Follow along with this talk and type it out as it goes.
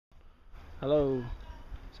Hello.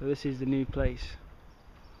 So this is the new place.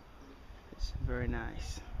 It's very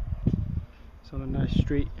nice. It's on a nice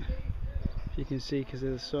street, if you can see because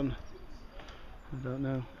of the sun. I don't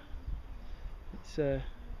know. It's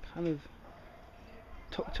kind of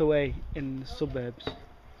tucked away in the suburbs.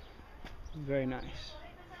 Very nice.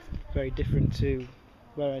 Very different to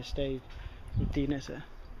where I stayed with Dinetta.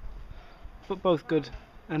 But both good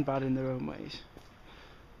and bad in their own ways.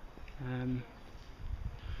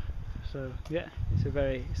 So yeah,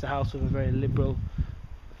 it's a house with a very liberal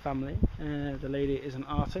family. The lady is an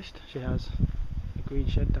artist. She has a green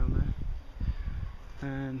shed down there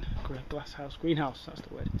and glass house, greenhouse, that's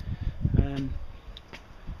the word,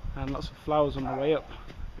 and lots of flowers on the way up,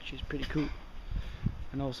 which is pretty cool.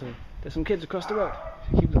 And also there's some kids across the road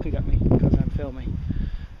who keep looking at me because I'm filming,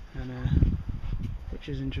 and which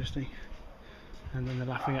is interesting, and then they're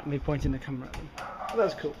laughing at me pointing the camera at them. But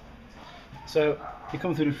that's cool. So you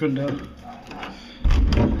come through the front door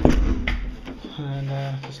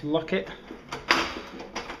and just lock it.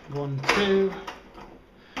 1, 2,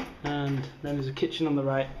 and then there's a kitchen on the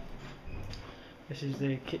right. This is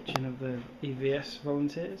the kitchen of the EVS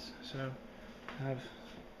volunteers. So I have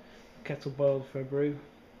a kettle boiled for a brew.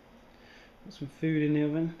 Got some food in the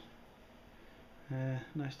oven.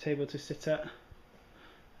 Nice table to sit at.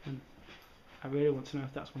 And I really want to know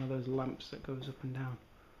if that's one of those lamps that goes up and down.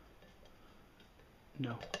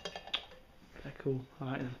 No. They're cool. I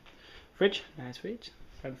like them. Fridge. Nice fridge.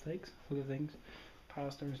 French eggs. Other things.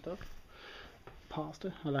 Pasta and stuff.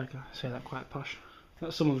 Pasta. I say that quite posh.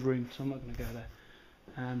 That's someone's room, so I'm not going to go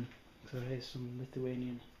there. So here's some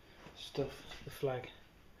Lithuanian stuff. The flag.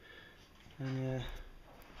 And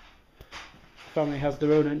family has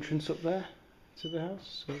their own entrance up there to the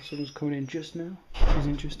house. So someone's coming in just now. Which is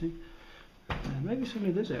interesting. Maybe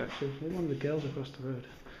somebody lives there actually. Maybe one of the girls across the road.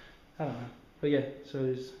 I don't know. But yeah, so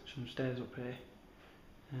there's some stairs up here,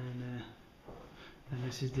 and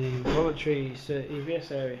this is the voluntary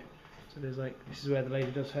EVS area. So there's this is where the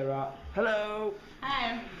lady does her art. Hello.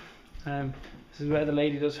 Hi. This is where the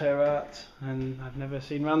lady does her art, and I've never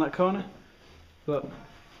seen around that corner. But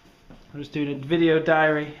I'm just doing a video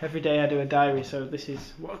diary. Every day I do a diary. So this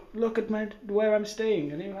is look at where I'm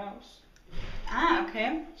staying, a new house. Ah,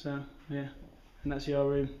 okay. So yeah, and that's your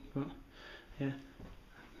room. But yeah.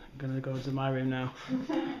 I'm going to go into my room now.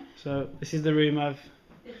 So this is the room It's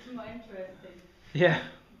more interesting. Yeah.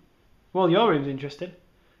 Well, your room's interesting.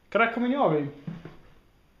 Can I come in your room?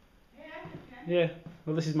 Yeah, okay. Yeah.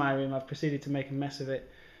 Well, this is my room. I've proceeded to make a mess of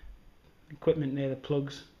it. Equipment near the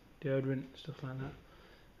plugs, deodorant, stuff like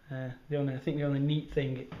that. I think the only neat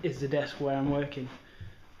thing is the desk where I'm working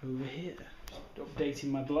over here. Just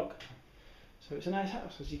updating my blog. So it's a nice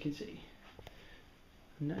house, as you can see.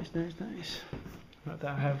 Nice. Not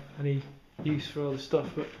that I have any use for all the stuff,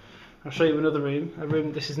 but I'll show you another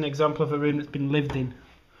room. This is an example of a room that's been lived in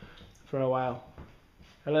for a while.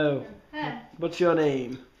 Hello. Hi. What's your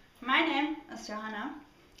name? My name is Johanna.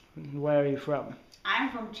 Where are you from?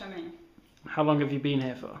 I'm from Germany. How long have you been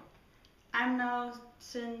here for? I'm now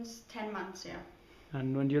since 10 months here.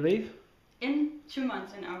 And when do you leave? In 2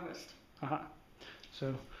 months, in August. Aha.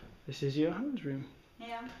 So this is Johanna's room.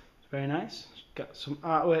 Yeah. It's very nice. She's got some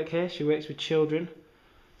artwork here. She works with children.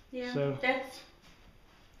 Yeah. So that's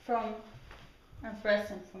from a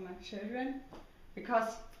present for my children,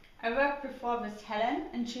 because I worked before with Helen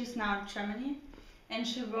and she's now in Germany, and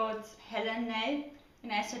she wrote Helen name,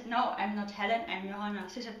 and I said, no, I'm not Helen, I'm Johanna.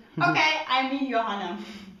 She said, okay, I mean Johanna.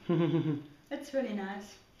 It's really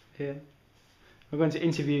nice. Yeah. We're going to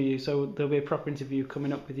interview you, so there'll be a proper interview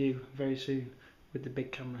coming up with you very soon with the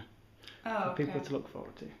big camera. Oh, For people okay. to look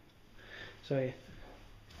forward to. So yeah,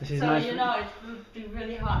 this is So nice. you know it will be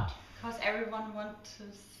really hard, because everyone wants to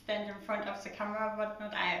stand in front of the camera, but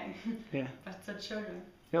not I am. Yeah. But the children.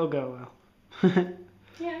 It'll go well.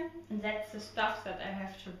 Yeah. And that's the stuff that I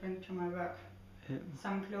have to bring to my work. Yeah.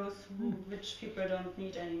 Some clothes which people don't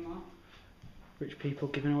need anymore. Rich people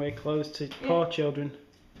giving away clothes to poor children.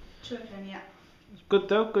 Children, yeah. It's good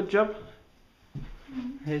though, good job.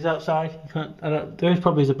 It's outside. There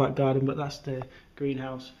probably is a back garden, but that's the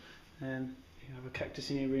greenhouse. You have a cactus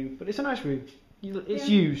in your room, but it's a nice room. It's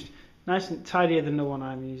used. Nice and tidier than the one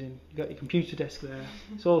I'm using. You got your computer desk there.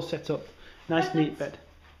 It's all set up. Nice, But neat bed.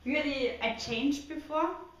 Really, I changed before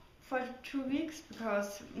for 2 weeks,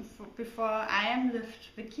 because before I am lived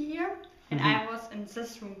Vicky here, and I was in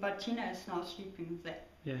this room, but Tina is now sleeping there.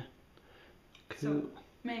 Yeah. Cool. So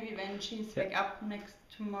maybe when she's wake up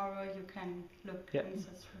tomorrow, you can look in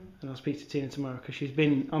this room. And I'll speak to Tina tomorrow, because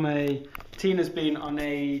Tina's been on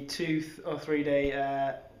a 2 or 3 day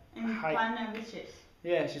hike. Wishes.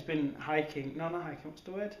 Yeah, she's been hiking. No, not hiking. What's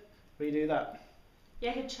the word? Will you do that?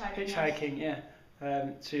 Yeah, hitchhiking. Hitchhiking, yeah.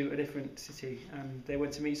 To a different city, and they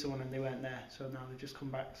went to meet someone and they weren't there, so now they've just come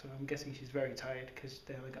back. So I'm guessing she's very tired because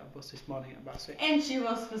they only got a bus this morning at about 6. And she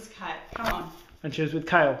was with Kyle. Come on. And she was with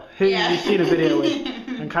Kyle, who you've seen a video with,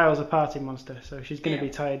 and Kyle's a party monster, so she's going to be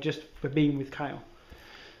tired just for being with Kyle.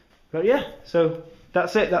 But yeah, so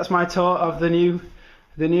that's it. That's my tour of the new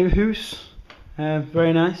house.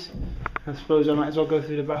 Very nice. I suppose I might as well go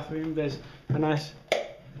through the bathroom. There's a nice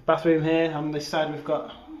bathroom here. On this side we've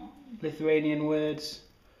got Lithuanian words.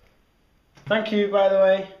 Thank you, by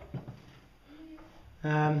the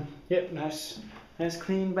way. Yep, nice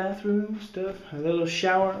clean bathroom stuff. A little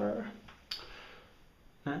shower.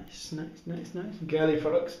 Nice. Girly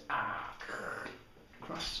products.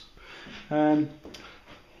 Cross. And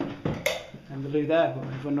the loo there, but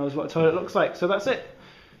everyone knows what a toilet looks like. So that's it.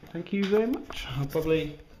 Thank you very much. I'll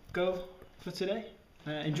probably go for today.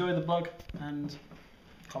 Enjoy the vlog and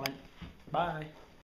comment. Bye.